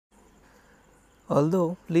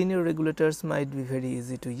Although linear regulators might be very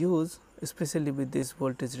easy to use, especially with these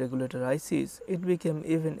voltage regulator ICs, it became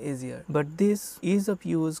even easier. But this ease of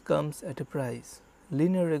use comes at a price.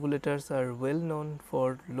 Linear regulators are well known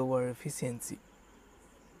for lower efficiency.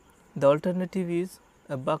 The alternative is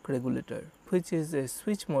a buck regulator, which is a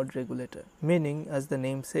switch mode regulator, meaning, as the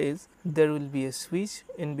name says, there will be a switch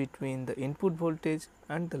in between the input voltage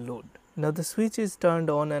and the load. Now the switch is turned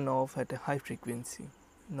on and off at a high frequency.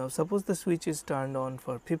 Now suppose the switch is turned on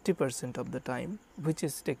for 50% of the time, which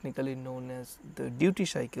is technically known as the duty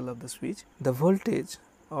cycle of the switch. The voltage,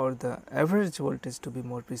 or the average voltage to be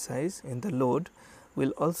more precise, in the load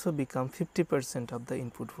will also become 50% of the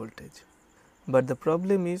input voltage. But the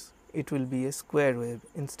problem is it will be a square wave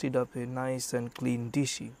instead of a nice and clean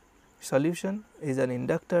DC. Solution is an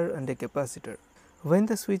inductor and a capacitor. When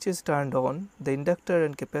the switch is turned on, the inductor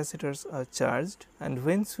and capacitors are charged, and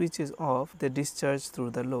when switch is off, they discharge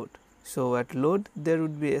through the load. So at load there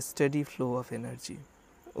would be a steady flow of energy.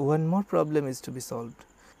 One more problem is to be solved.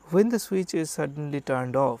 When the switch is suddenly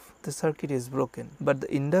turned off, the circuit is broken, but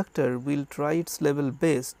the inductor will try its level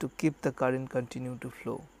best to keep the current continue to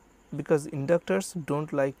flow. Because inductors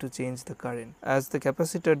don't like to change the current, as the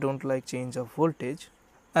capacitor don't like change of voltage.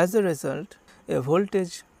 As a result, a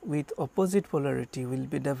voltage with opposite polarity will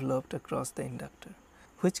be developed across the inductor,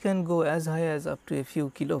 which can go as high as up to a few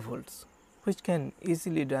kilovolts, which can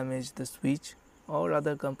easily damage the switch or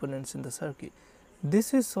other components in the circuit.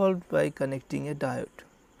 This is solved by connecting a diode,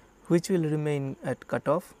 which will remain at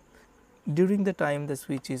cutoff during the time the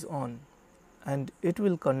switch is on, and it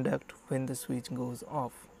will conduct when the switch goes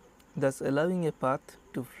off, thus allowing a path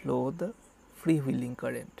to flow the freewheeling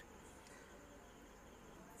current.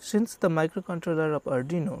 Since the microcontroller of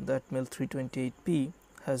Arduino, the ATmel328P,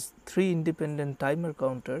 has 3 independent timer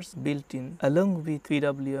counters built in along with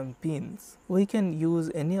PWM pins, we can use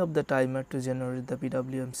any of the timer to generate the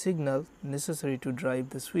PWM signal necessary to drive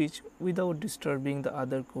the switch without disturbing the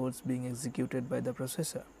other codes being executed by the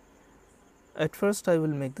processor. At first I will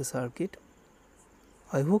make the circuit.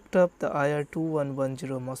 I hooked up the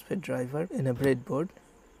IR2110 MOSFET driver in a breadboard.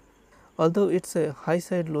 Although it's a high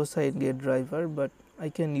side low side gate driver, but I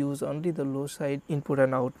can use only the low side input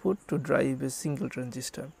and output to drive a single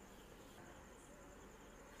transistor.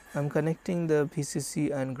 I am connecting the VCC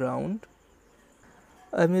and ground.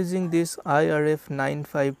 I am using this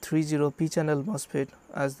IRF9530 P-channel MOSFET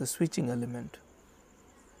as the switching element.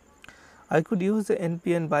 I could use the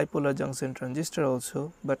NPN bipolar junction transistor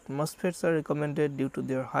also, but MOSFETs are recommended due to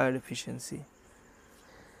their higher efficiency.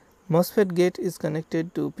 MOSFET gate is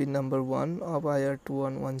connected to pin number 1 of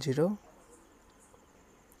IR2110.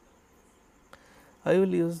 I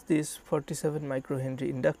will use this 47 microhenry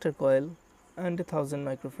inductor coil and a 1000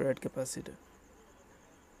 microfarad capacitor.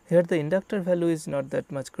 Here the inductor value is not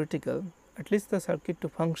that much critical, at least the circuit to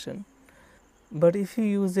function. But if you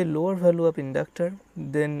use a lower value of inductor,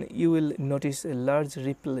 then you will notice a large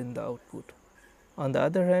ripple in the output. On the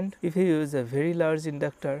other hand, if you use a very large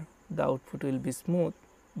inductor, the output will be smooth,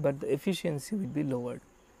 but the efficiency will be lowered.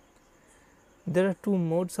 There are 2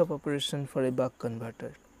 modes of operation for a buck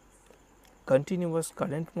converter: continuous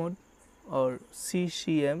current mode, or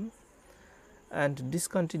CCM, and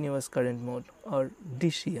discontinuous current mode, or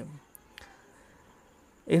DCM.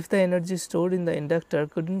 If the energy stored in the inductor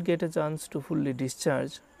couldn't get a chance to fully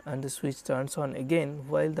discharge and the switch turns on again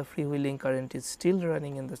while the freewheeling current is still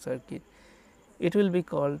running in the circuit, it will be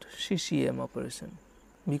called CCM operation,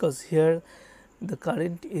 because here the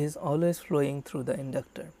current is always flowing through the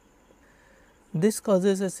inductor. This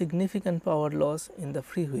causes a significant power loss in the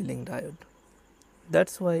freewheeling diode.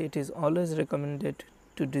 That's why it is always recommended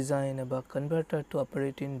to design a buck converter to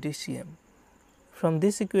operate in DCM. From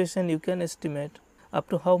this equation you can estimate up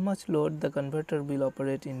to how much load the converter will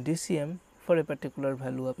operate in DCM for a particular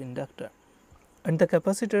value of inductor. And the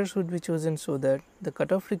capacitor should be chosen so that the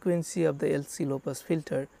cutoff frequency of the LC low pass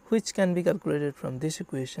filter, which can be calculated from this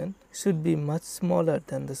equation, should be much smaller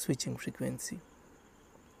than the switching frequency.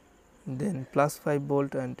 Then plus 5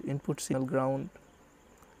 volt and input signal ground.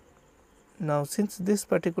 Now since this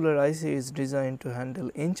particular IC is designed to handle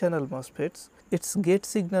N-channel MOSFETs, its gate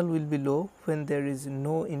signal will be low when there is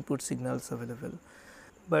no input signals available,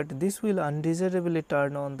 but this will undesirably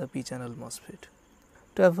turn on the P-channel MOSFET.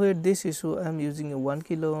 To avoid this issue, I am using a 1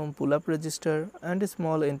 kilo ohm pull-up resistor and a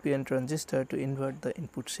small NPN transistor to invert the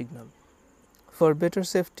input signal. For better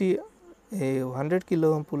safety, a 100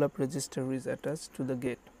 kilo ohm pull-up resistor is attached to the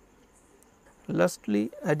gate.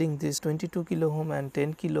 Lastly, adding this 22 kilo ohm and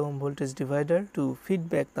 10 kilo ohm voltage divider to feed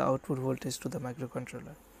back the output voltage to the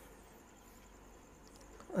microcontroller.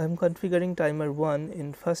 I am configuring timer 1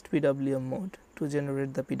 in first PWM mode to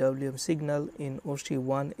generate the PWM signal in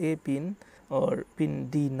OC1A pin or pin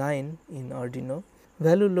D9 in Arduino.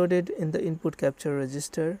 Value loaded in the input capture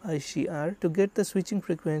register ICR to get the switching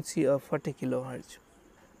frequency of 40 kHz.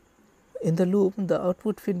 In the loop, the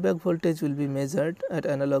output feedback voltage will be measured at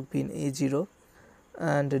analog pin A0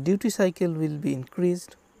 and the duty cycle will be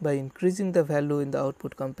increased by increasing the value in the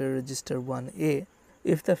output compare register 1A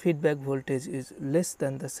if the feedback voltage is less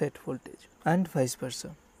than the set voltage, and vice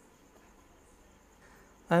versa.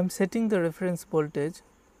 I am setting the reference voltage,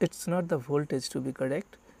 it is not the voltage to be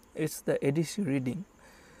correct, it is the ADC reading,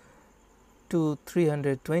 to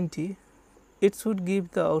 320. It should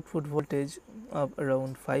give the output voltage of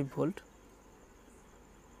around 5 volt.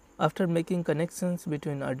 After making connections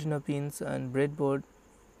between Arduino pins and breadboard,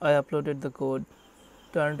 I uploaded the code,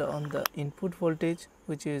 turned on the input voltage,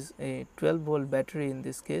 which is a 12 volt battery in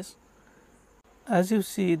this case. As you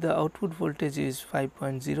see, the output voltage is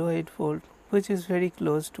 5.08 volt, which is very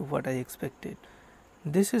close to what I expected.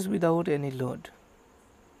 This is without any load.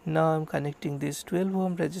 Now I am connecting this 12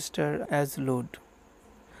 ohm resistor as load.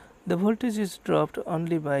 The voltage is dropped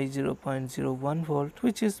only by 0.01 volt,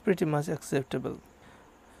 which is pretty much acceptable.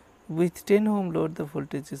 With 10 ohm load, the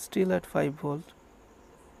voltage is still at 5 volt.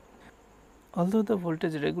 Although the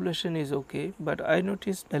voltage regulation is okay, but I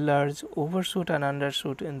noticed a large overshoot and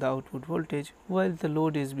undershoot in the output voltage while the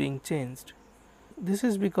load is being changed. This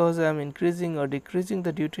is because I am increasing or decreasing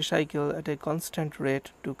the duty cycle at a constant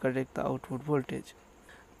rate to correct the output voltage.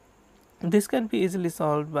 This can be easily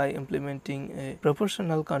solved by implementing a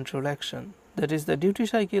proportional control action. That is, the duty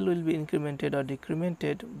cycle will be incremented or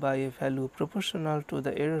decremented by a value proportional to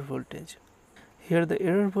the error voltage. Here the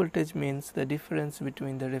error voltage means the difference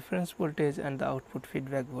between the reference voltage and the output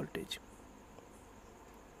feedback voltage.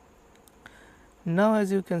 Now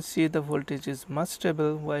as you can see, the voltage is much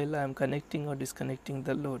stable while I am connecting or disconnecting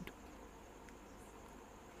the load.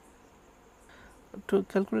 To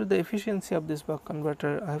calculate the efficiency of this buck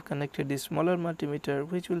converter, I have connected a smaller multimeter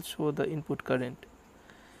which will show the input current.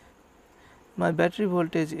 My battery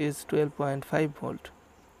voltage is 12.5 volt.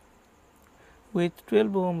 With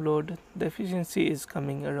 12 ohm load, the efficiency is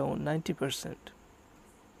coming around 90%.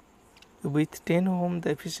 With 10 ohm,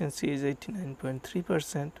 the efficiency is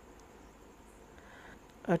 89.3%.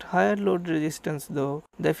 At higher load resistance though,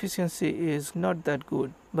 the efficiency is not that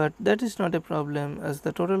good, but that is not a problem as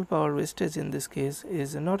the total power wastage in this case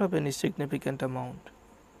is not of any significant amount.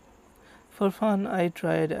 For fun, I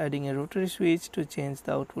tried adding a rotary switch to change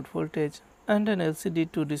the output voltage and an LCD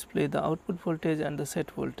to display the output voltage and the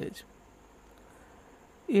set voltage.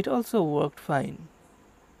 It also worked fine.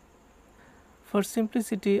 For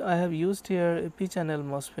simplicity, I have used here a P-channel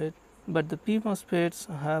MOSFET, but the P MOSFETs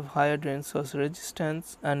have higher drain source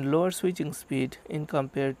resistance and lower switching speed in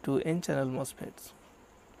compared to N-channel MOSFETs.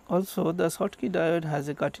 Also, the Schottky diode has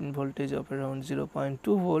a cut-in voltage of around 0.2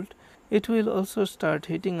 volt. It will also start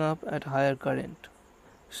heating up at higher current.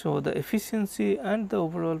 So the efficiency and the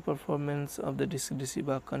overall performance of the DC-DC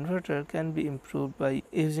buck converter can be improved by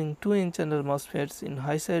using two N-channel MOSFETs in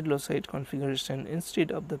high side low side configuration instead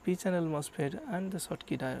of the P-channel MOSFET and the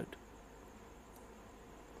Schottky diode.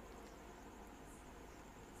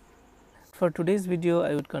 For today's video,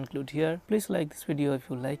 I would conclude here. Please like this video if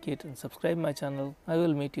you like it and subscribe my channel. I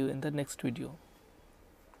will meet you in the next video.